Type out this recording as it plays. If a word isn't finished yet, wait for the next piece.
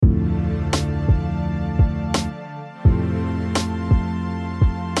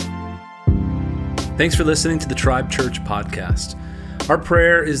Thanks for listening to the Tribe Church podcast. Our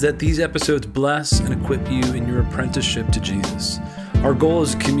prayer is that these episodes bless and equip you in your apprenticeship to Jesus. Our goal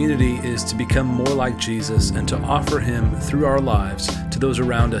as a community is to become more like Jesus and to offer Him through our lives to those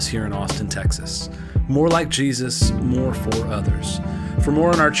around us here in Austin, Texas. More like Jesus, more for others. For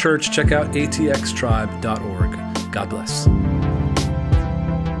more on our church, check out atxtribe.org. God bless.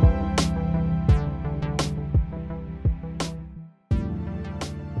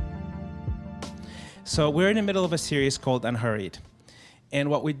 So we're in the middle of a series called Unhurried. And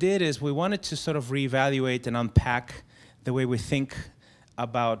what we did is we wanted to sort of reevaluate and unpack the way we think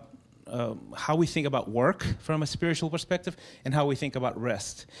about how we think about work from a spiritual perspective and how we think about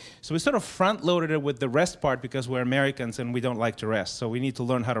rest. So we sort of front-loaded it with the rest part because we're Americans and we don't like to rest. So we need to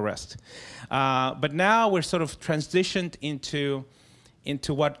learn how to rest. But now we're sort of transitioned into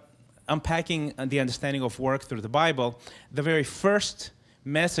what unpacking the understanding of work through the Bible. The very first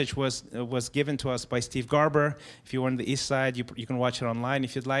message was given to us by Steve Garber. If you're on the east side, you can watch it online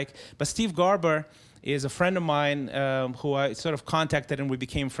if you'd like. But Steve Garber is a friend of mine who I sort of contacted, and we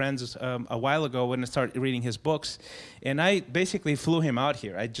became friends a while ago when I started reading his books. And I basically flew him out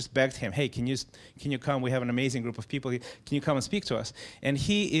here. I just begged him, hey, can you come? We have an amazing group of people. Can you come and speak to us? And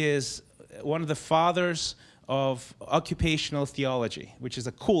he is one of the fathers of occupational theology, which is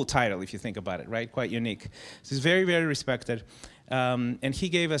a cool title if you think about it, right? Quite unique. So he's very, very respected. And he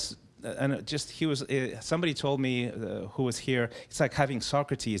gave us, somebody told me who was here, it's like having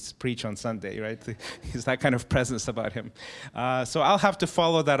Socrates preach on Sunday, right? He's that kind of presence about him. So I'll have to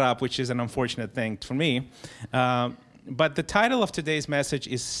follow that up, which is an unfortunate thing for me. But the title of today's message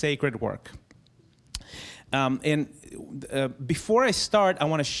is Sacred Work. Before I start, I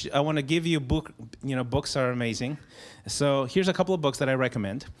want to give you a book. You know, books are amazing. So here's a couple of books that I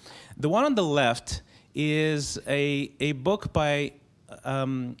recommend. The one on the left is a book by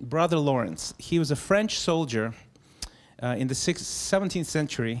Brother Lawrence. He was a French soldier in the 17th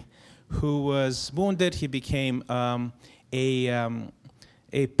century who was wounded. He became a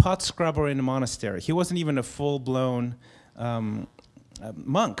pot scrubber in a monastery. He wasn't even a full-blown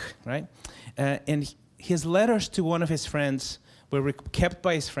monk, right? And his letters to one of his friends were kept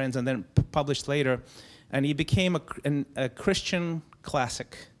by his friends and then published later, and he became a Christian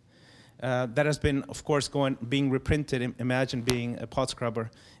classic. That has been, of course, being reprinted. Imagine being a pot scrubber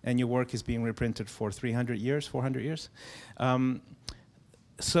and your work is being reprinted for 300 years, 400 years.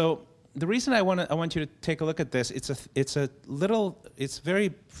 So the reason I want you to take a look at this, it's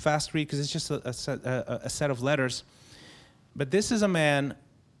very fast read because it's just a set of letters. But this is a man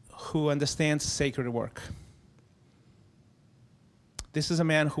who understands sacred work. This is a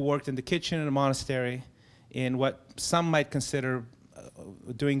man who worked in the kitchen in a monastery in what some might consider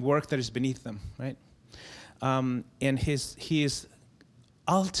doing work that is beneath them, right? And he is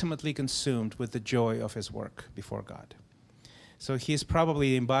ultimately consumed with the joy of his work before God. So he is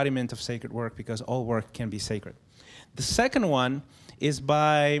probably the embodiment of sacred work because all work can be sacred. The second one is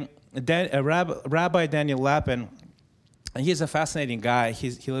by Rabbi Daniel Lapin. And he's a fascinating guy.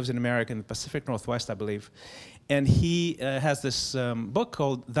 He lives in America, in the Pacific Northwest, I believe. And he has this book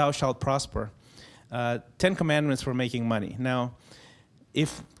called Thou Shalt Prosper, 10 Commandments for Making Money. Now,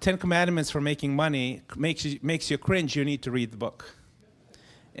 if 10 Commandments for Making Money makes you cringe, you need to read the book.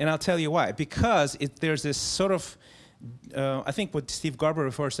 And I'll tell you why. Because there's this sort of, I think what Steve Garber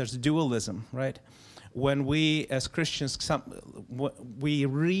refers to as dualism, right? When we, as Christians, we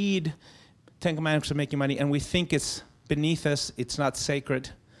read 10 Commandments for Making Money and we think it's beneath us, it's not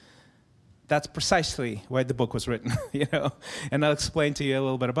sacred. That's precisely why the book was written, you know. And I'll explain to you a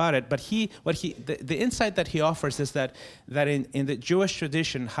little bit about it. But the insight that he offers is that in the Jewish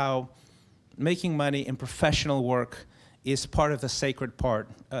tradition, how making money in professional work is part of the sacred part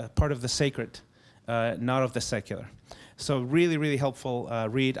of the sacred, not of the secular. So really, really helpful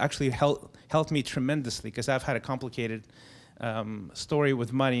read. Actually helped me tremendously because I've had a complicated story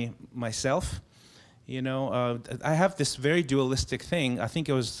with money myself. You know, I have this very dualistic thing. I think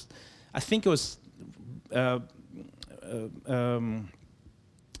it was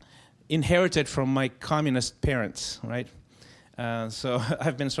inherited from my communist parents, right? So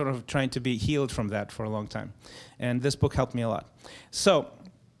I've been sort of trying to be healed from that for a long time. And this book helped me a lot. So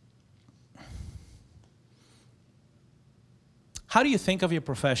how do you think of your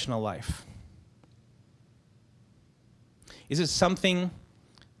professional life? Is it something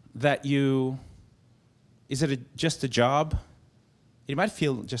that is it just a job? It might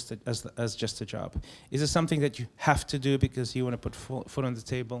feel just as just a job. Is it something that you have to do because you want to put food on the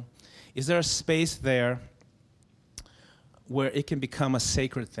table? Is there a space there where it can become a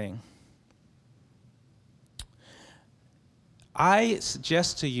sacred thing? I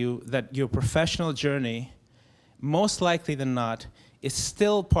suggest to you that your professional journey, most likely than not, is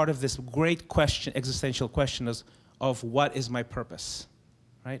still part of this great question, existential question of what is my purpose,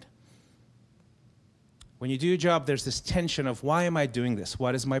 right? When you do your job, there's this tension of why am I doing this?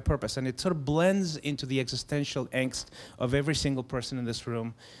 What is my purpose? And it sort of blends into the existential angst of every single person in this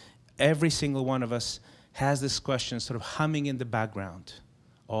room. Every single one of us has this question sort of humming in the background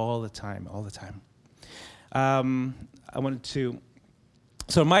all the time. I wanted to,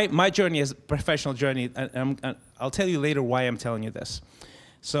 so my journey is a professional journey, and I'll tell you later why I'm telling you this.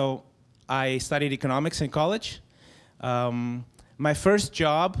 So I studied economics in college. My first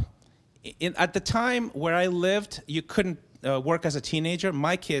job, at the time where I lived, you couldn't work as a teenager.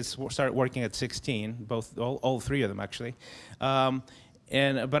 My kids started working at 16, all three of them actually.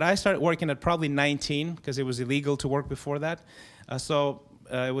 But I started working at probably 19 because it was illegal to work before that.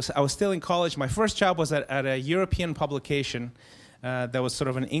 I was still in college. My first job was at a European publication that was sort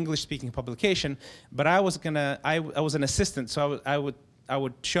of an English-speaking publication. But I was an assistant, so I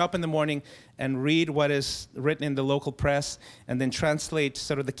would show up in the morning and read what is written in the local press, and then translate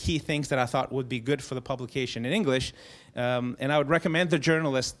sort of the key things that I thought would be good for the publication in English. And I would recommend the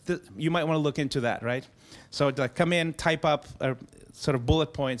journalist, you might want to look into that, right? So I'd like come in, type up sort of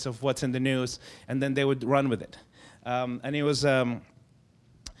bullet points of what's in the news, and then they would run with it. And it was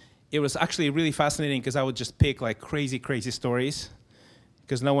actually really fascinating because I would just pick like crazy stories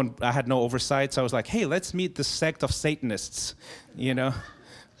because I had no oversight. So I was like, hey, let's meet the sect of Satanists, you know,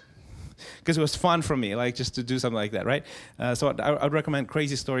 because it was fun for me, like just to do something like that, right? So I'd recommend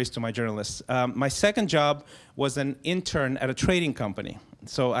crazy stories to my journalists. My second job was an intern at a trading company.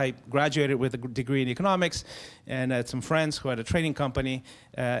 So I graduated with a degree in economics, and I had some friends who had a trading company,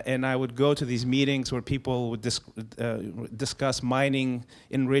 and I would go to these meetings where people would discuss mining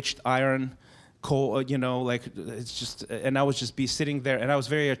enriched iron, coal, you know, like it's just, and I would just be sitting there, and I was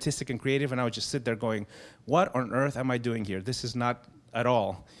very artistic and creative, and I would just sit there going, what on earth am I doing here? This is not at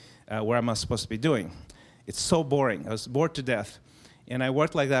all where am I supposed to be doing. It's so boring. I was bored to death, and I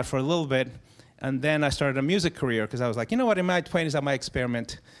worked like that for a little bit. And then I started a music career because I was like, you know what, in my 20s, I might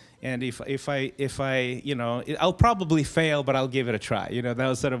experiment. And if I, you know, I'll probably fail, but I'll give it a try. You know, that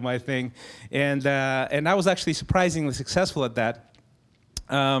was sort of my thing. And I was actually surprisingly successful at that.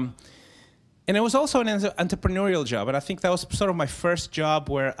 And it was also an entrepreneurial job. And I think that was sort of my first job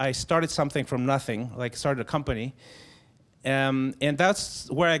where I started something from nothing, like started a company. And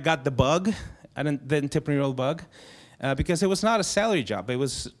that's where I got the bug, and the entrepreneurial bug. Because it was not a salary job. It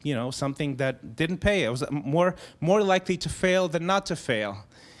was, you know, something that didn't pay. I was more likely to fail than not to fail.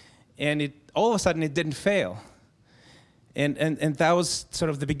 And all of a sudden it didn't fail. And that was sort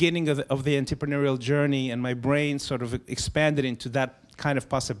of the beginning of the entrepreneurial journey, and my brain sort of expanded into that kind of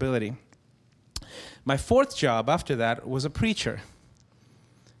possibility. My fourth job after that was a preacher.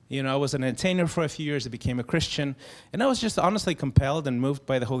 You know, I was an entertainer for a few years. I became a Christian. And I was just honestly compelled and moved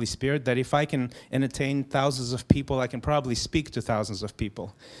by the Holy Spirit that if I can entertain thousands of people, I can probably speak to thousands of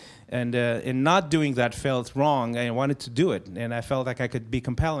people. And in not doing that felt wrong. I wanted to do it. And I felt like I could be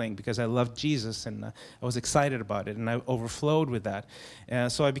compelling because I loved Jesus, and I was excited about it. And I overflowed with that.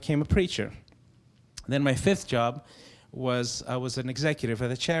 So I became a preacher. Then my fifth job was I was an executive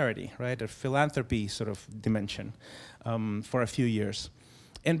at a charity, right, a philanthropy sort of dimension for a few years.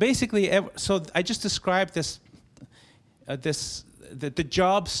 And basically, so I just described the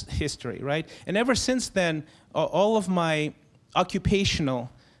jobs history, right? And ever since then, all of my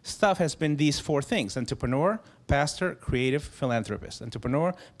occupational stuff has been these four things: entrepreneur, pastor, creative, philanthropist.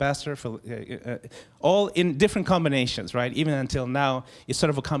 Entrepreneur, pastor, all in different combinations, right? Even until now, it's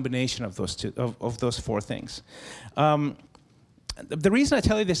sort of a combination of those those four things. The reason I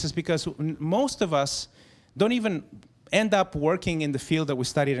tell you this is because most of us don't even end up working in the field that we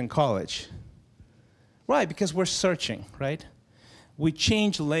studied in college. Right, because we're searching, right? We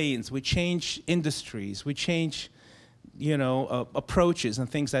change lanes, we change industries, we change, you know, approaches and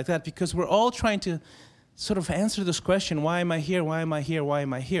things like that, because we're all trying to sort of answer this question, why am I here, why am I here, why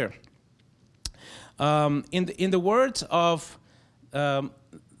am I here? In the words of a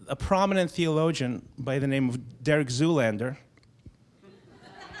prominent theologian by the name of Derek Zoolander,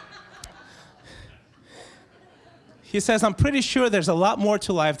 he says, I'm pretty sure there's a lot more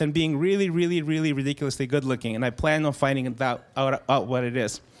to life than being really, really, really ridiculously good looking, and I plan on finding out what it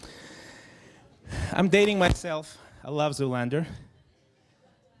is. I'm dating myself. I love Zoolander.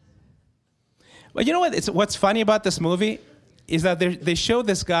 But you know what? What's funny about this movie is that they show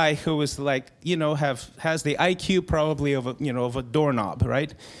this guy who is like, you know, has the IQ probably of a doorknob,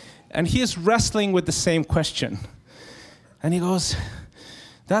 right? And he is wrestling with the same question. And he goes,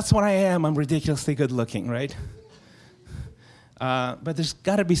 that's what I am. I'm ridiculously good looking, right? But there's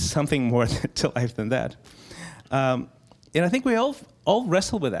got to be something more to life than that. And I think we all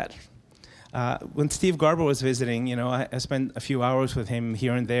wrestle with that. When Steve Garber was visiting, I spent a few hours with him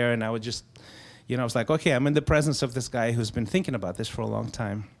here and there, and I would just, I was like, okay, I'm in the presence of this guy who's been thinking about this for a long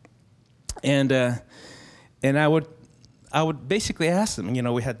time. And I would basically ask them,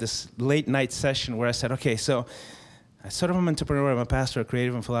 we had this late night session where I said, okay, so I sort of am an entrepreneur, I'm a pastor, a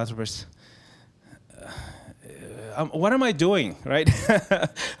creative and philanthropist. What am I doing, right?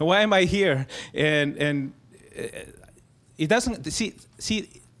 Why am I here? And it doesn't, see,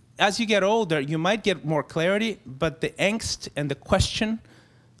 as you get older, you might get more clarity, but the angst and the question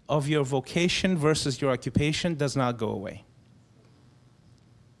of your vocation versus your occupation does not go away.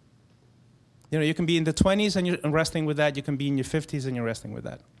 You can be in the 20s and you're wrestling with that. You can be in your 50s and you're wrestling with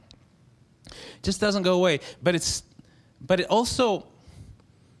that. It just doesn't go away. But it also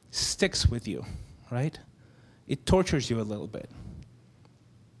sticks with you, right? It tortures you a little bit.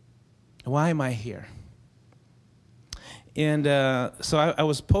 Why am I here? And so I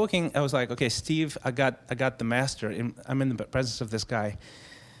was poking. I was like, okay, Steve, I got the master. I'm in the presence of this guy,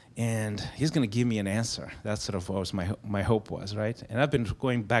 and he's going to give me an answer. That's sort of what was my hope was, right? And I've been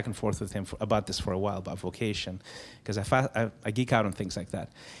going back and forth with him about this for a while, about vocation, because I geek out on things like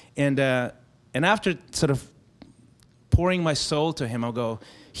that. And after sort of pouring my soul to him, I'll go,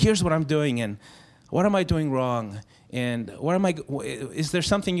 here's what I'm doing, and what am I doing wrong? And is there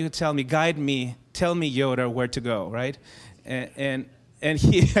something you could tell me, guide me, tell me, Yoda, where to go, right? And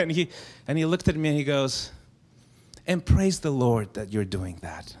he looked at me and he goes, and praise the Lord that you're doing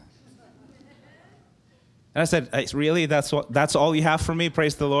that. And I said, really? That's all you have for me?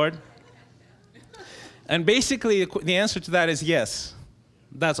 Praise the Lord? And basically, the answer to that is yes.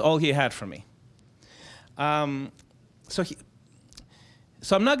 That's all he had for me.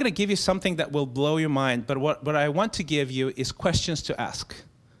 So I'm not going to give you something that will blow your mind, but what I want to give you is questions to ask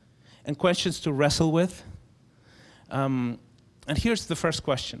and questions to wrestle with. And here's the first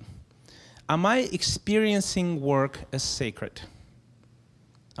question. Am I experiencing work as sacred?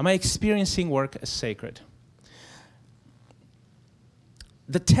 Am I experiencing work as sacred?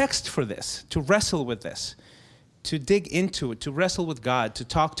 The text for this, to wrestle with this, to dig into it, to wrestle with God, to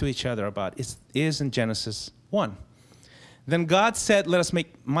talk to each other about, is in Genesis 1. Then God said, let us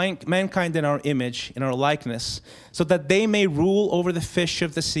make mankind in our image, in our likeness, so that they may rule over the fish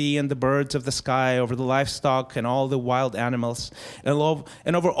of the sea and the birds of the sky, over the livestock and all the wild animals, and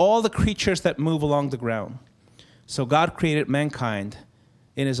over all the creatures that move along the ground. So God created mankind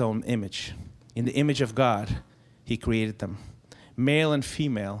in his own image. In the image of God, he created them. Male and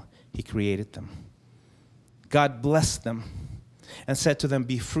female, he created them. God blessed them and said to them,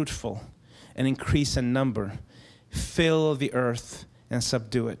 be fruitful and increase in number. Fill the earth and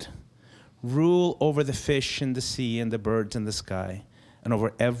subdue it. Rule over the fish in the sea and the birds in the sky, and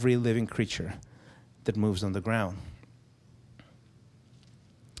over every living creature that moves on the ground.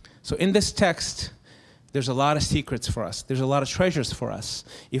 So in this text, there's a lot of secrets for us. There's a lot of treasures for us.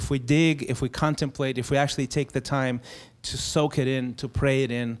 If we dig, if we contemplate, if we actually take the time to soak it in, to pray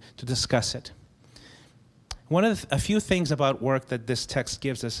it in, to discuss it. A few things about work that this text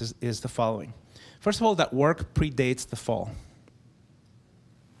gives us is the following. First of all, that work predates the fall.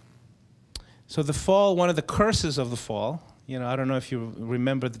 So the fall, one of the curses of the fall, I don't know if you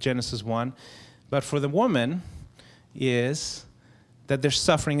remember the Genesis 1, but for the woman is that they're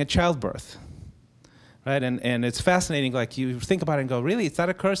suffering at childbirth, right? And it's fascinating, like you think about it and go, really, is that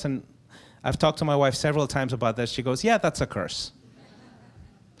a curse? And I've talked to my wife several times about this. She goes, yeah, that's a curse.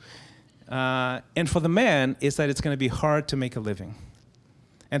 And for the man is that it's going to be hard to make a living.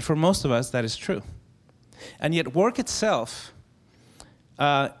 And for most of us, that is true. And yet work itself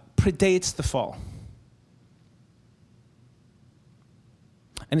predates the fall.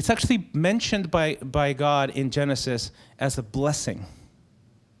 And it's actually mentioned by God in Genesis as a blessing.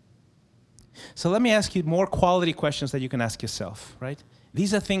 So let me ask you more quality questions that you can ask yourself, right?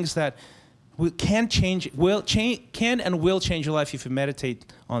 These are things that can and will change your life if you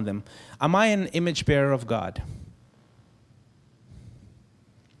meditate on them. Am I an image bearer of God?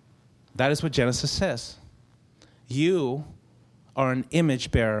 That is what Genesis says. You are an image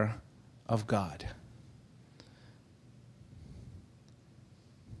bearer of God.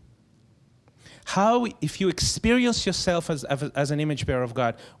 How, if you experience yourself as an image bearer of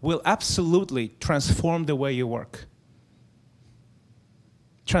God, will absolutely transform the way you work.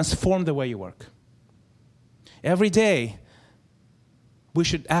 Transform the way you work. Every day, we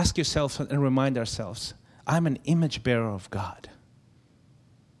should ask yourself and remind ourselves, I'm an image bearer of God.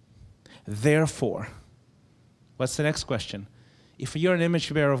 Therefore, what's the next question? If you're an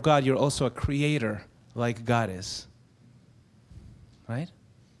image bearer of God, you're also a creator like God is. right?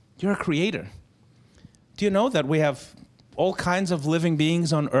 You're a creator. Do you know that we have all kinds of living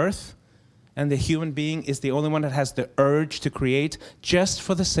beings on earth, and the human being is the only one that has the urge to create just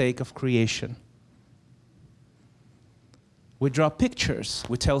for the sake of creation? We draw pictures,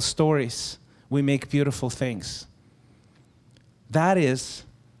 we tell stories, we make beautiful things. That is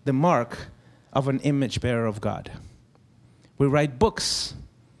the mark of an image bearer of God. We write books,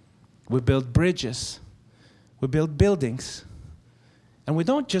 we build bridges, we build buildings, and we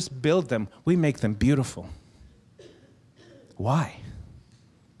don't just build them, we make them beautiful. Why?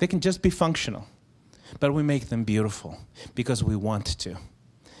 They can just be functional, but we make them beautiful because we want to,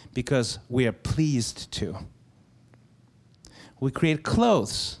 because we are pleased to. We create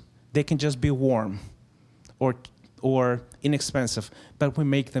clothes. They can just be warm or inexpensive, but we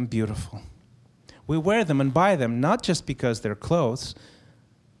make them beautiful. We wear them and buy them not just because they're clothes,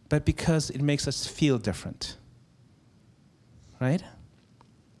 but because it makes us feel different. Right?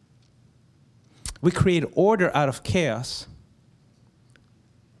 We create order out of chaos.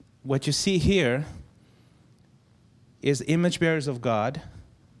 What you see here is image bearers of God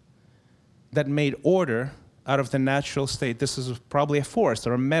that made order out of the natural state. This is probably a forest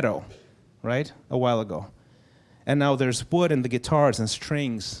or a meadow, right? A while ago. And now there's wood and the guitars and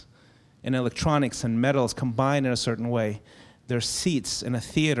strings and electronics and metals combined in a certain way. There's seats and a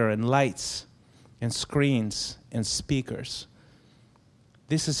theater and lights and screens and speakers.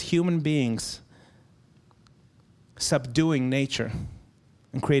 This is human beings subduing nature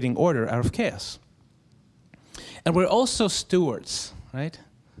and creating order out of chaos. And we're also stewards, right?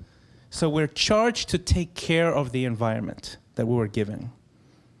 So we're charged to take care of the environment that we were given.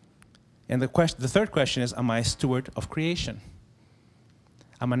 And the third question is, am I a steward of creation?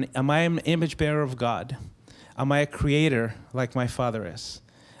 Am I an image bearer of God? Am I a creator like my Father is?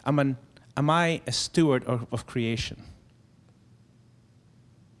 Am I a steward of creation?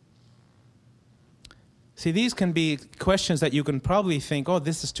 See, these can be questions that you can probably think, oh,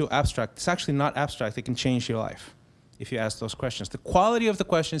 this is too abstract. It's actually not abstract. It can change your life if you ask those questions. The quality of the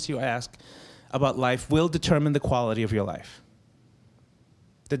questions you ask about life will determine the quality of your life.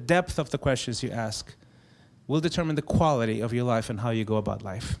 The depth of the questions you ask will determine the quality of your life and how you go about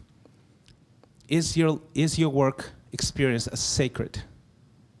life. Is your work experience as sacred?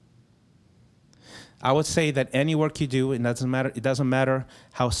 I would say that any work you do, it doesn't matter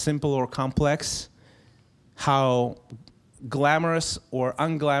how simple or complex, how glamorous or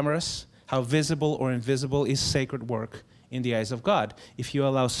unglamorous, how visible or invisible, is sacred work in the eyes of God if you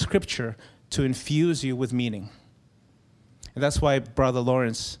allow Scripture to infuse you with meaning. And that's why Brother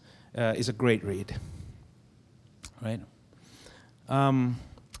Lawrence is a great read, right?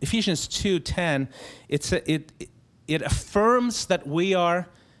 Ephesians 2:10, it affirms that we are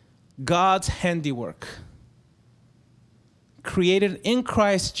God's handiwork, created in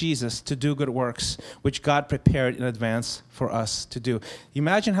Christ Jesus to do good works, which God prepared in advance for us to do.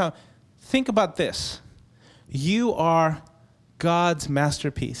 Think about this. You are God's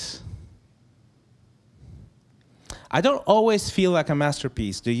masterpiece. I don't always feel like a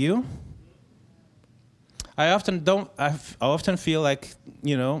masterpiece, do you? I often feel like,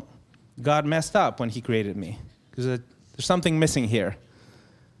 God messed up when he created me, because there's something missing here.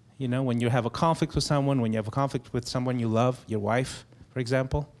 When you have a conflict with someone, when you have a conflict with someone you love, your wife, for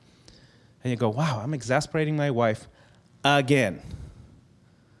example, and you go, wow, I'm exasperating my wife again.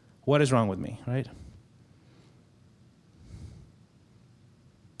 What is wrong with me, right?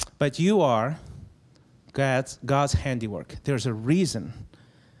 But you are God's handiwork. There's a reason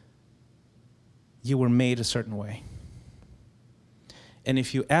you were made a certain way. And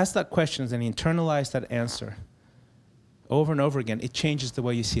if you ask that question and internalize that answer over and over again, it changes the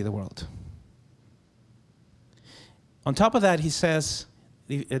way you see the world. On top of that, he says,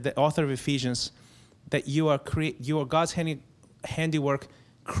 the author of Ephesians, that you are God's handiwork,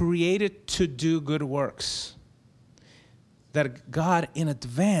 created to do good works that God in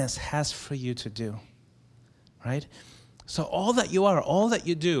advance has for you to do, right? So all that you are, all that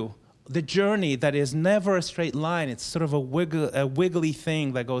you do, the journey that is never a straight line, it's sort of a wiggly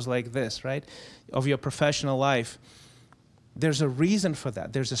thing that goes like this, right, of your professional life. There's a reason for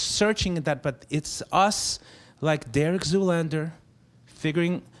that. There's a searching in that, but it's us, like Derek Zoolander,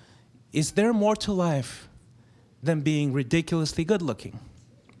 figuring, is there more to life than being ridiculously good looking?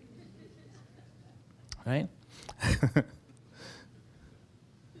 Right?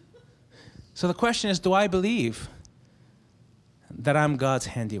 So the question is, do I believe that I'm God's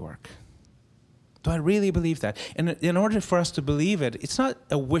handiwork? Do I really believe that? And in order for us to believe it, it's not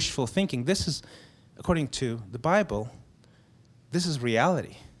a wishful thinking. This is, according to the Bible, this is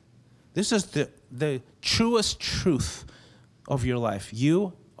reality. This is the truest truth of your life.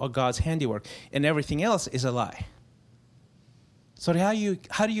 You are God's handiwork, and everything else is a lie. So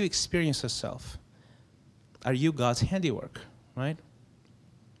how do you experience yourself? Are you God's handiwork, right?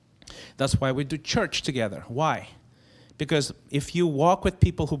 That's why we do church together. Why? Because if you walk with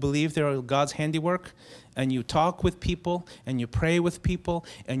people who believe they're God's handiwork, and you talk with people, and you pray with people,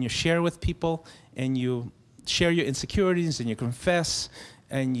 and you share with people, and you share your insecurities, and you confess,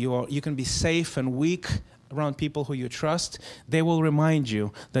 and you can be safe and weak around people who you trust, they will remind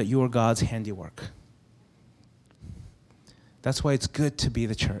you that you are God's handiwork. That's why it's good to be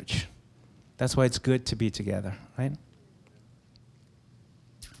the church. That's why it's good to be together, right?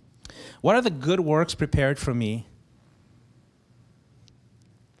 What are the good works prepared for me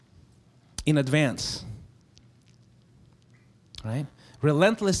in advance? Right?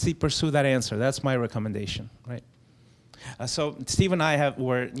 Relentlessly pursue that answer. That's my recommendation, right? So Steve and I I've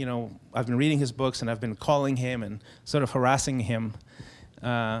been reading his books, and I've been calling him and sort of harassing him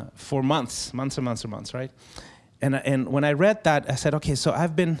for months, right? And when I read that, I said, okay, so I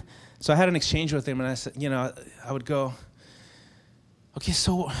had an exchange with him, and I said, I would go, okay,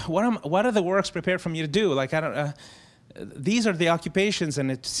 so what are the works prepared for me to do? Like, these are the occupations,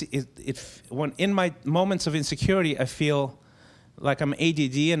 and when in my moments of insecurity, I feel like I'm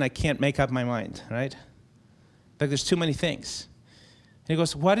ADD and I can't make up my mind, right? Like there's too many things. And he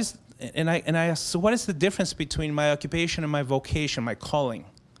goes, and I asked, so what is the difference between my occupation and my vocation, my calling?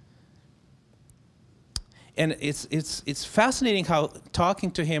 And it's fascinating how talking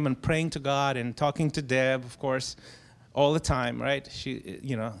to him and praying to God and talking to Deb, of course, all the time, right? She,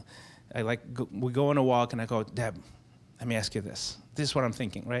 we go on a walk, and I go, Deb, let me ask you this. This is what I'm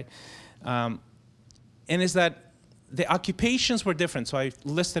thinking, right? And is that the occupations were different. So I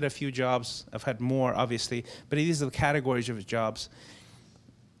listed a few jobs. I've had more, obviously, but these are the categories of jobs.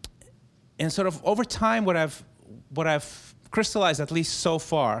 And sort of over time, what I've crystallized, at least so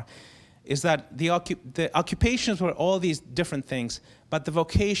far, is that the occupations were all these different things, but the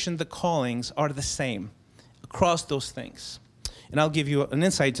vocation, the callings are the same across those things. And I'll give you an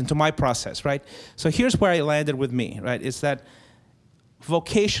insight into my process, right? So here's where I landed with me, right? Is that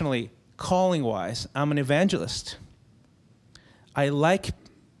vocationally, calling-wise, I'm an evangelist. I like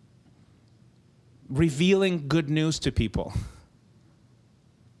revealing good news to people.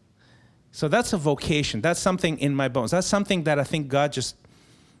 So that's a vocation. That's something in my bones. That's something that I think God just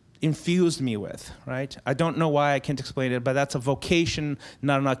infused me with, right? I don't know why, I can't explain it, but that's a vocation,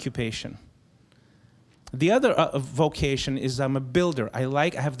 not an occupation. The other vocation is I'm a builder.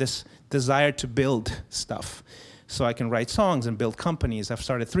 I have this desire to build stuff. So I can write songs and build companies. I've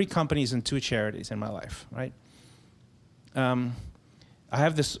started 3 companies and 2 charities in my life, right? I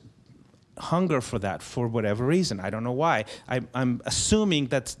have this hunger for that for whatever reason. I don't know why. I'm assuming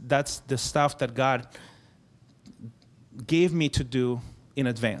that's the stuff that God gave me to do in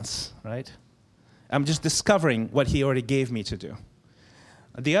advance, right? I'm just discovering what he already gave me to do.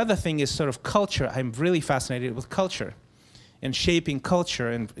 The other thing is sort of culture. I'm really fascinated with culture and shaping culture.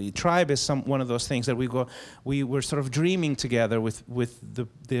 And tribe is one of those things that we were sort of dreaming together with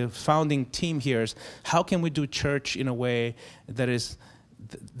the founding team here. Is how can we do church in a way that is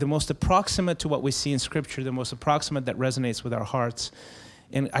the most approximate to what we see in Scripture, the most approximate that resonates with our hearts.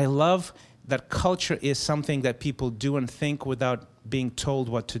 And I love that culture is something that people do and think without being told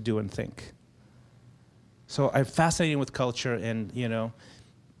what to do and think. So I'm fascinated with culture, and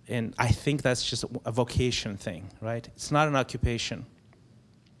and I think that's just a vocation thing, right? It's not an occupation.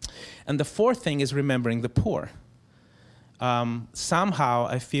 And the fourth thing is remembering the poor. Somehow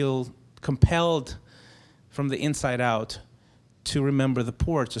I feel compelled from the inside out to remember the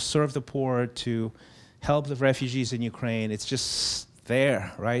poor, to serve the poor, to help the refugees in Ukraine. It's just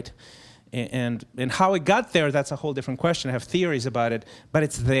there, right? And how it got there, that's a whole different question. I have theories about it, but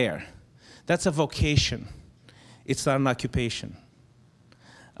it's there. That's a vocation. It's not an occupation.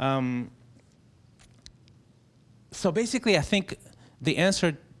 So basically, I think the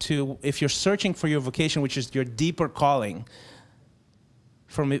answer to, if you're searching for your vocation, which is your deeper calling,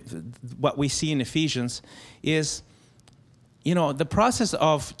 from what we see in Ephesians, is, the process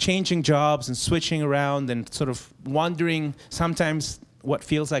of changing jobs and switching around and sort of wandering sometimes what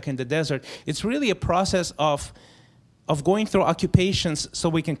feels like in the desert. It's really a process of going through occupations so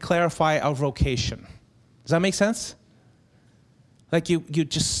we can clarify our vocation. Does that make sense? Like you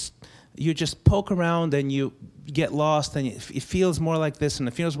just poke around and you get lost, and it feels more like this and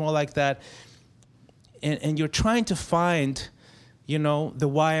it feels more like that, and you're trying to find, the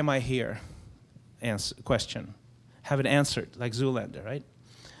why am I here question. Have it answered, like Zoolander, right?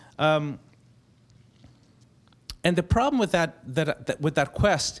 And the problem with that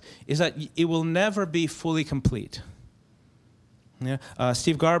quest is that it will never be fully complete. Yeah.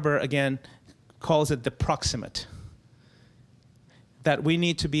 Steve Garber, again, calls it the proximate. That we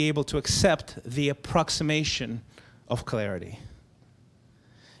need to be able to accept the approximation of clarity.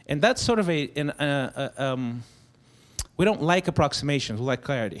 And that's sort of we don't like approximations, we like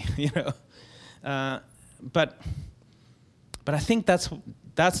clarity, But I think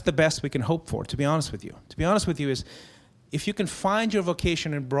that's the best we can hope for, to be honest with you. To be honest with you is, if you can find your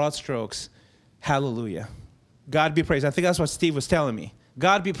vocation in broad strokes, hallelujah. God be praised. I think that's what Steve was telling me.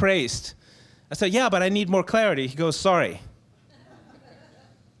 God be praised. I said, yeah, but I need more clarity. He goes, sorry.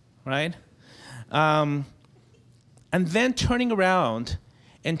 Right? And then turning around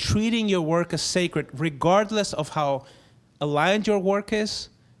and treating your work as sacred, regardless of how aligned your work is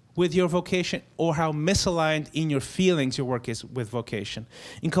with your vocation or how misaligned in your feelings your work is with vocation.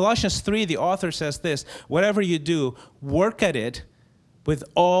 In Colossians 3, the author says this: whatever you do, work at it with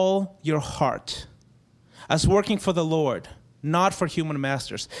all your heart, as working for the Lord, not for human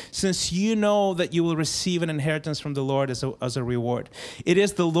masters, since you know that you will receive an inheritance from the Lord as a reward. It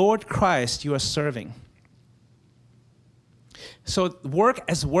is the Lord Christ you are serving. So work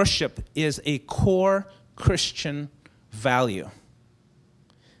as worship is a core Christian value.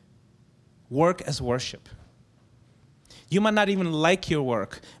 Work as worship. You might not even like your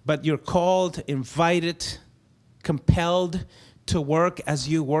work, but you're called, invited, compelled to work as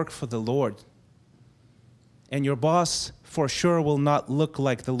you work for the Lord. And your boss for sure will not look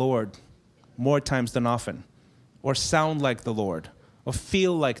like the Lord more times than often, or sound like the Lord, or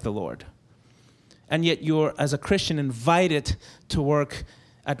feel like the Lord. And yet you're, as a Christian, invited to work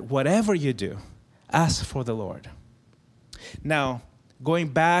at whatever you do as for the Lord. Now, going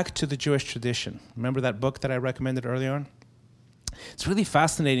back to the Jewish tradition, remember that book that I recommended earlier on? It's really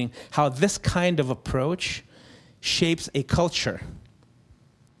fascinating how this kind of approach shapes a culture.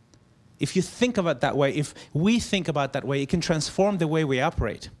 If you think about it that way, if we think about it that way, it can transform the way we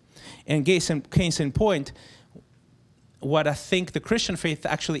operate. And case in point, what I think the Christian faith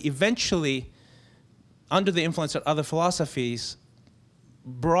actually eventually, under the influence of other philosophies,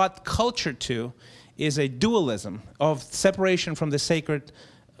 brought culture to is a dualism of separation from the sacred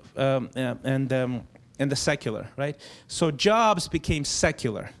and the secular, right? So jobs became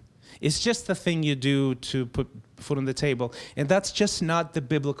secular. It's just the thing you do to put food on the table. And that's just not the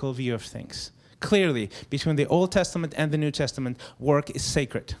biblical view of things. Clearly, between the Old Testament and the New Testament, work is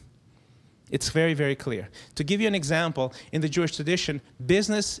sacred. It's very, very clear. To give you an example, in the Jewish tradition,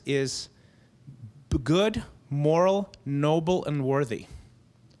 business is good, moral, noble, and worthy,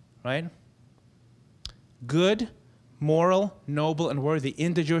 right? Good, moral, noble, and worthy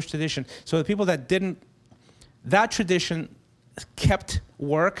in the Jewish tradition. So the people that didn't, that tradition kept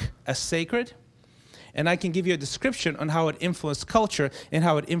work as sacred. And I can give you a description on how it influenced culture and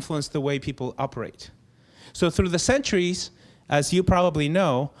how it influenced the way people operate. So through the centuries, as you probably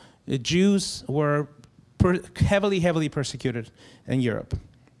know, the Jews were heavily persecuted in Europe.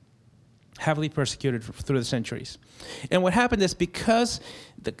 Heavily persecuted through the centuries. And what happened is, because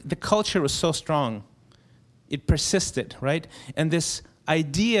the culture was so strong, it persisted, right? And this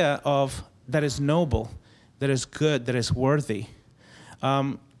idea of that is noble, that is good, that is worthy,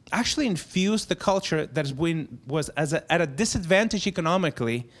 actually infused the culture that was at a disadvantage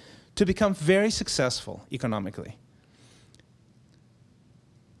economically to become very successful economically.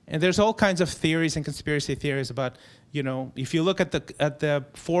 And there's all kinds of theories and conspiracy theories about, if you look at the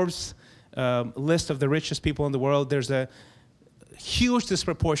Forbes list of the richest people in the world, there's a huge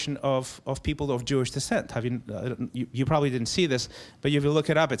disproportion of people of Jewish descent. You probably didn't see this, but if you look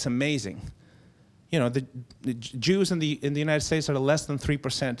it up, it's amazing. The Jews in the United States are less than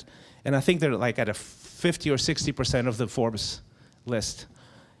 3%, and I think they're like at a 50 or 60% of the Forbes list.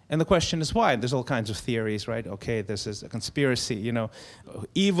 And the question is why? There's all kinds of theories, right? Okay, this is a conspiracy,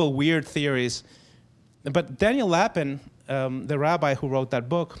 evil, weird theories. But Daniel Lapin, the rabbi who wrote that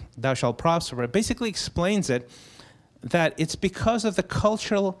book, Thou Shalt Prosper, basically explains it, that it's because of the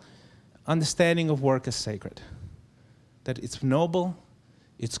cultural understanding of work as sacred. That it's noble,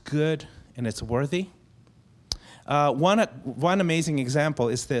 it's good, and it's worthy. One amazing example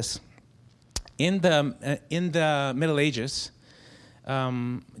is this. In the Middle Ages,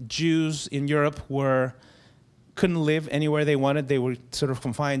 Jews in Europe couldn't live anywhere they wanted. They were sort of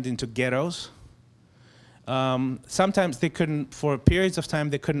confined into ghettos. Sometimes they couldn't, for periods of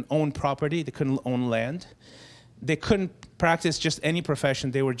time, they couldn't own property. They couldn't own land. They couldn't practice just any profession.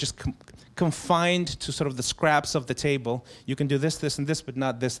 They were just confined to sort of the scraps of the table. You can do this, this, and this, but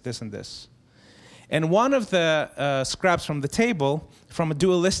not this, this, and this. And one of the scraps from the table, from a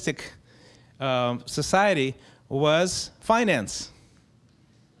dualistic society, was finance,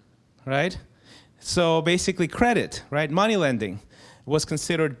 right? So basically credit, right? Money lending. was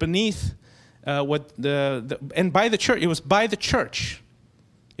considered beneath and by the church. It was by the church.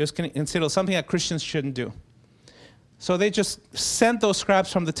 It was considered something that Christians shouldn't do. So they just sent those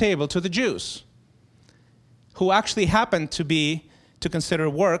scraps from the table to the Jews, who actually happened to consider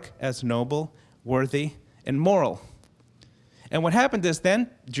work as noble, worthy, and moral. And what happened is then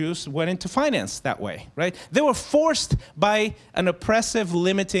Jews went into finance that way, right? They were forced by an oppressive,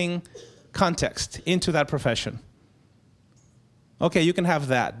 limiting context into that profession. Okay, you can have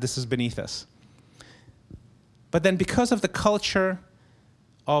that. This is beneath us. But then because of the culture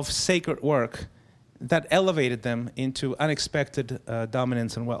of sacred work, that elevated them into unexpected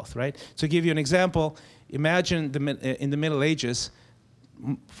dominance and wealth, right? To give you an example, imagine in the Middle Ages,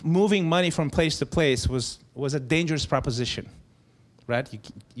 moving money from place to place was a dangerous proposition, right?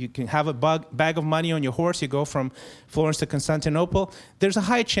 You can have a bag of money on your horse. You go from Florence to Constantinople. There's a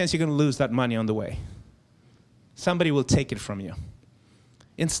high chance you're going to lose that money on the way. Somebody will take it from you.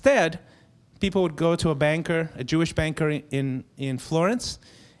 Instead, people would go to a banker, a Jewish banker in Florence,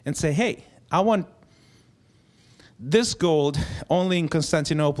 and say, hey, I want this gold only in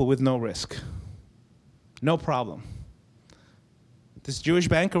Constantinople with no risk. No problem. This Jewish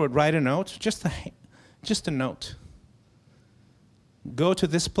banker would write a note, just a note. Go to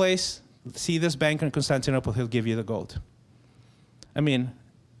this place, see this banker in Constantinople, he'll give you the gold. I mean,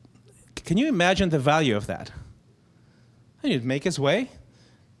 can you imagine the value of that? And he'd make his way,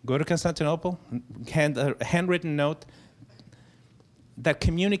 go to Constantinople, hand a handwritten note that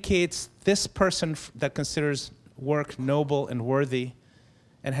communicates this person that considers work noble and worthy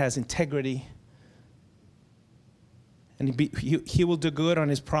and has integrity. And he will do good on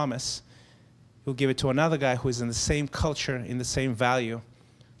his promise. He'll give it to another guy who is in the same culture, in the same value,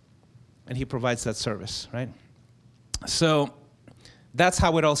 and he provides that service, right? So that's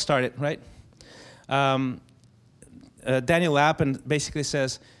how it all started, right? Daniel Lappin basically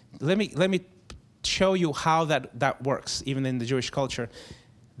says, let me show you how that works, even in the Jewish culture.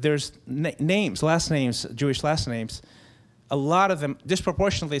 There's names, last names, Jewish last names. A lot of them,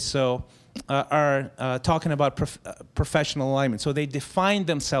 disproportionately so, are talking about professional alignment. So they define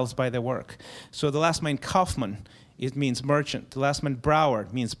themselves by their work. So the last name Kaufman, it means merchant. The last name Brower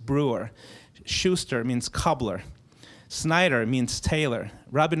means brewer. Schuster means cobbler. Snyder means tailor.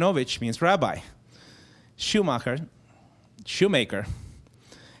 Rabinovich means rabbi. Shoemaker.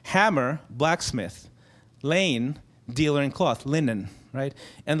 Hammer, blacksmith. Lane, dealer in cloth, linen, right?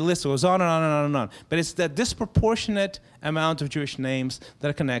 And the list goes on and on and on and on. But it's that disproportionate amount of Jewish names that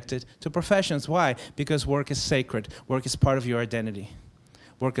are connected to professions. Why? Because work is sacred. Work is part of your identity.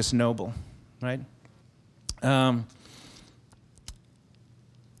 Work is noble, right?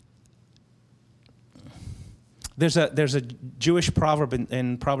 There's a Jewish proverb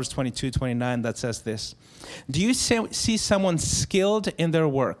in Proverbs 22:29 that says this: do you see someone skilled in their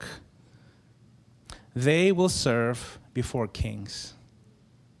work? They will serve before kings.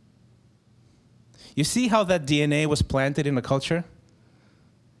 You see how that DNA was planted in the culture?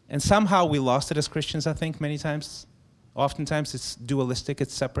 And somehow we lost it as Christians, I think, many times. Oftentimes it's dualistic,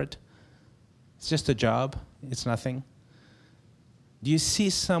 it's separate. It's just a job, it's nothing. Do you see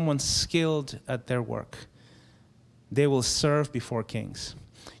someone skilled at their work? They will serve before kings.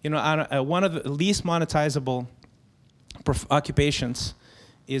 You know, one of the least monetizable occupations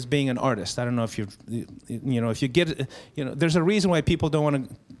is being an artist. I don't know if if you get, there's a reason why people don't want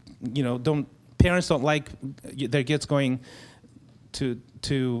to, parents don't like their kids going to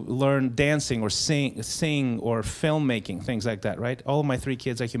learn dancing or sing or filmmaking, things like that, right? All of my 3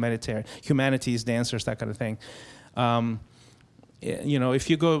 kids are humanities, dancers, that kind of thing.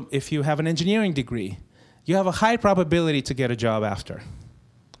 If you have an engineering degree, you have a high probability to get a job after,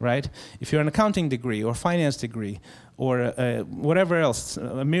 right? If you're an accounting degree or finance degree or whatever else,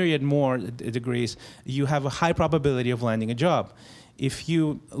 a myriad more degrees, you have a high probability of landing a job. If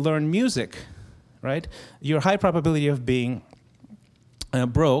you learn music, right, you're high probability of being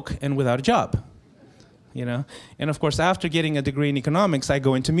broke and without a job, And of course, after getting a degree in economics, I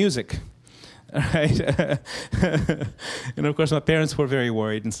go into music, right? And of course, my parents were very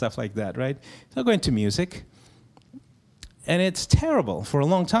worried and stuff like that, right? So I go into music, and it's terrible for a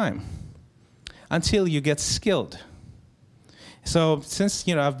long time until you get skilled. So since,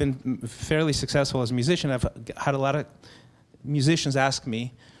 I've been fairly successful as a musician, I've had a lot of musicians ask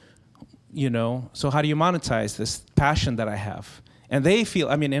me, so how do you monetize this passion that I have? And they feel,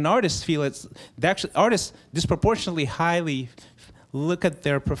 and artists feel artists disproportionately highly look at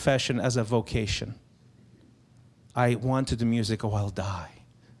their profession as a vocation. I want to do music or I'll die,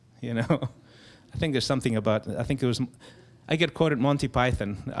 I think there's something about, I get quoted Monty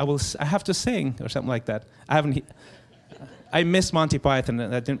Python, I have to sing or something like that. I miss Monty Python.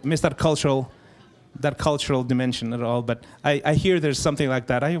 I didn't miss that cultural dimension at all. But I hear there's something like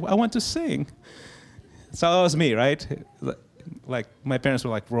that. I want to sing. So that was me, right? Like my parents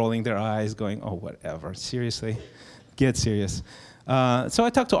were like rolling their eyes, going, "Oh, whatever. Seriously, get serious." So I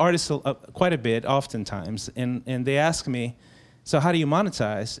talk to artists quite a bit, oftentimes, and they ask me, "So how do you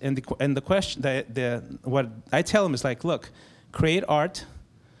monetize?" And the question, what I tell them is like, "Look, create art,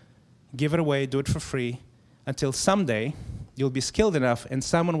 give it away, do it for free, until someday you'll be skilled enough, and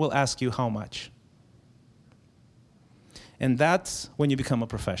someone will ask you how much." And that's when you become a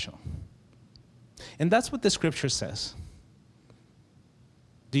professional. And that's what the scripture says.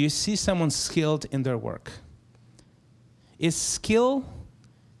 Do you see someone skilled in their work? Is skill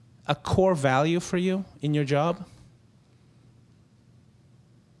a core value for you in your job?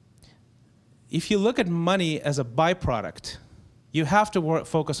 If you look at money as a byproduct, you have to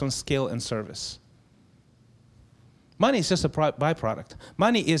focus on skill and service. Money is just a byproduct.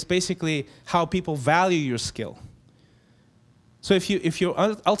 Money is basically how people value your skill. So if your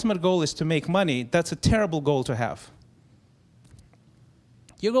ultimate goal is to make money, that's a terrible goal to have.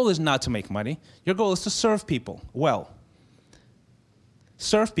 Your goal is not to make money. Your goal is to serve people well.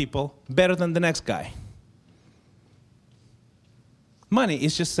 Serve people better than the next guy. Money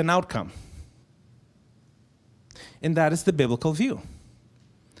is just an outcome. And that is the biblical view.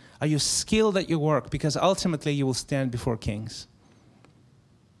 Are you skilled at your work? Because ultimately you will stand before kings.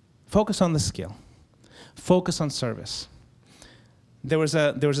 Focus on the skill. Focus on service. There was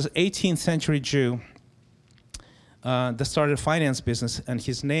an 18th century Jew that started a finance business, and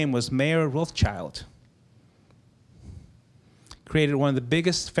his name was Mayer Rothschild. Created one of the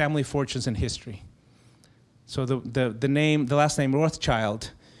biggest family fortunes in history. So the last name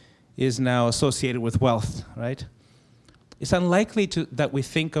Rothschild is now associated with wealth, right? It's unlikely that we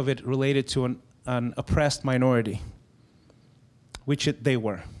think of it related to an oppressed minority, which they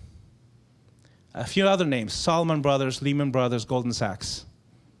were. A few other names: Salomon Brothers, Lehman Brothers, Goldman Sachs.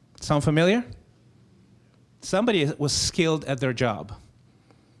 Sound familiar? Somebody was skilled at their job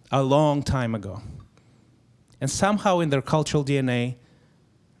a long time ago. And somehow in their cultural DNA,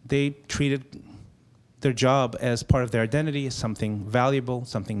 they treated their job as part of their identity, as something valuable,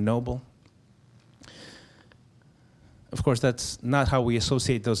 something noble. Of course, that's not how we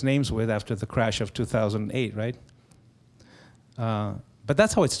associate those names with after the crash of 2008, right? But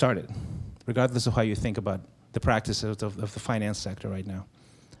that's how it started, regardless of how you think about the practices of the finance sector right now.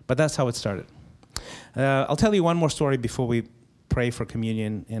 But that's how it started. I'll tell you one more story before we pray for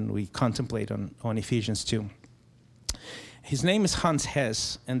communion and we contemplate on Ephesians 2. His name is Hans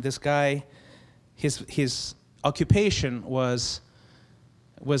Hess, and this guy, his occupation was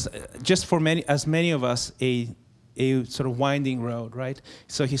just for many of us a sort of winding road, right?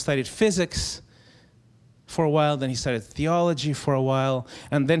 So he studied physics for a while, then he studied theology for a while,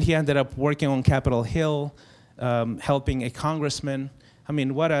 and then he ended up working on Capitol Hill, helping a congressman. I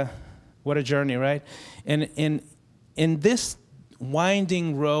mean, what a journey, right? And in this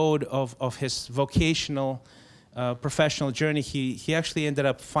winding road of his vocational, professional journey, he actually ended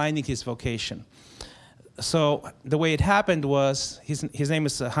up finding his vocation. So the way it happened was, his name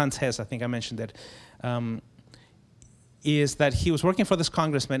is Hans Hess, I think I mentioned that, is that he was working for this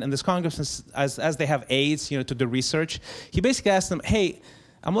congressman, and this congressman, as they have aides, to do research, he basically asked them, "Hey,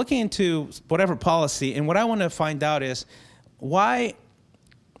 I'm looking into whatever policy, and what I want to find out is why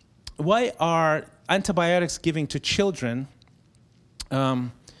are antibiotics given to children? How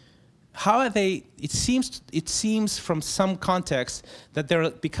are they? It seems from some context that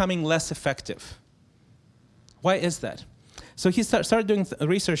they're becoming less effective. Why is that?" So he started doing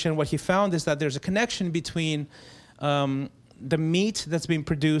research, and what he found is that there's a connection between the meat that's being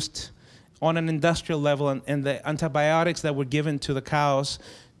produced on an industrial level and the antibiotics that were given to the cows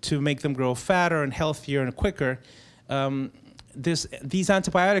to make them grow fatter and healthier and quicker. These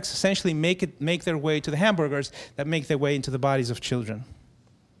antibiotics essentially make their way to the hamburgers that make their way into the bodies of children.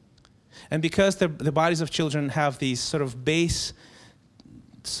 And because the bodies of children have these sort of base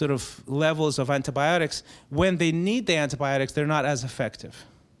sort of levels of antibiotics, when they need the antibiotics, they're not as effective.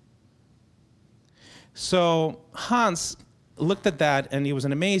 So Hans looked at that, and it was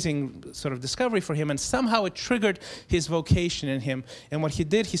an amazing sort of discovery for him, and somehow it triggered his vocation in him. And what he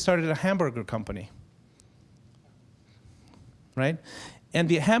did, he started a hamburger company. Right? And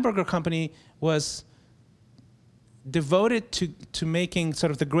the hamburger company was devoted to making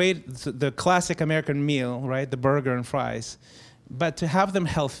sort of the classic American meal, right? The burger and fries, but to have them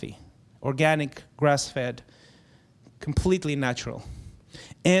healthy, organic, grass-fed, completely natural,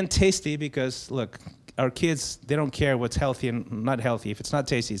 and tasty, because look, our kids, they don't care what's healthy and not healthy. If it's not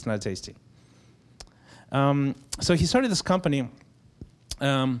tasty, it's not tasty. So he started this company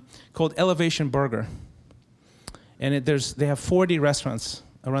called Elevation Burger. And they have 40 restaurants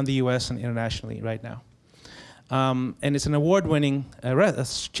around the U.S. and internationally right now. And it's an award-winning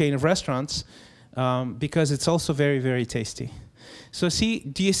chain of restaurants because it's also very, very tasty. So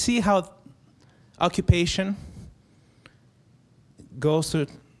do you see how occupation goes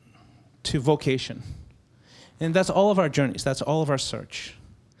to vocation? And that's all of our journeys. That's all of our search.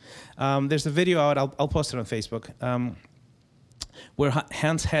 There's a video out, I'll post it on Facebook, where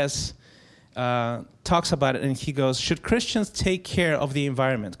Hans Hess talks about it, and he goes, should Christians take care of the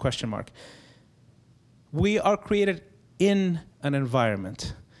environment? ? We are created in an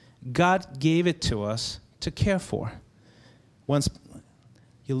environment. God gave it to us to care for. Once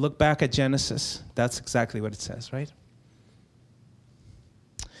you look back at Genesis, that's exactly what it says, right?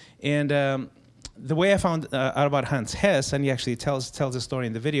 And the way I found out about Hans Hess, and he actually tells the story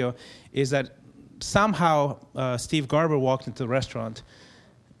in the video, is that somehow Steve Garber walked into the restaurant,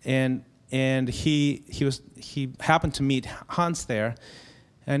 and he happened to meet Hans there,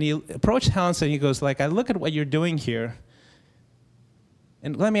 and he approached Hans and he goes like, I look at what you're doing here,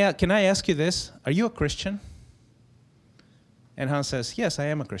 and can I ask you this? Are you a Christian? And Hans says, yes, I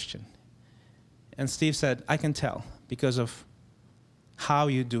am a Christian. And Steve said, I can tell because of how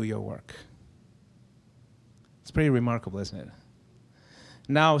you do your work. It's pretty remarkable, isn't it?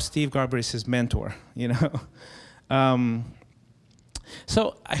 Now Steve Garber is his mentor, you know.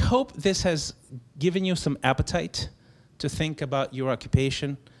 So I hope this has given you some appetite to think about your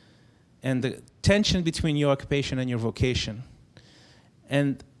occupation and the tension between your occupation and your vocation,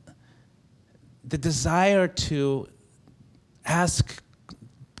 and the desire to ask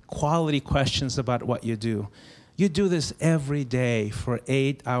quality questions about what you do. You do this every day for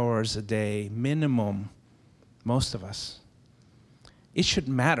 8 hours a day, minimum, most of us. It should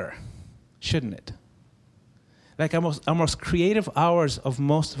matter, shouldn't it? Like our most creative hours of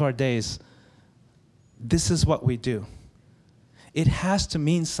most of our days, this is what we do. It has to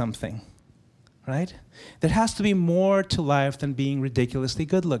mean something, right? There has to be more to life than being ridiculously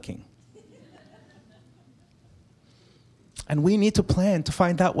good looking. And we need to plan to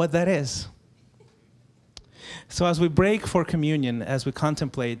find out what that is. So as we break for communion, as we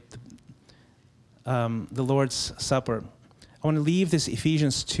contemplate the Lord's Supper, I want to leave this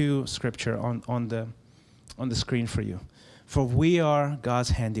Ephesians 2 scripture on the screen for you. For we are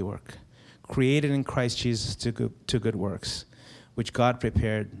God's handiwork, created in Christ Jesus to good works, which God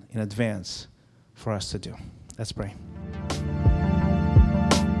prepared in advance for us to do. Let's pray.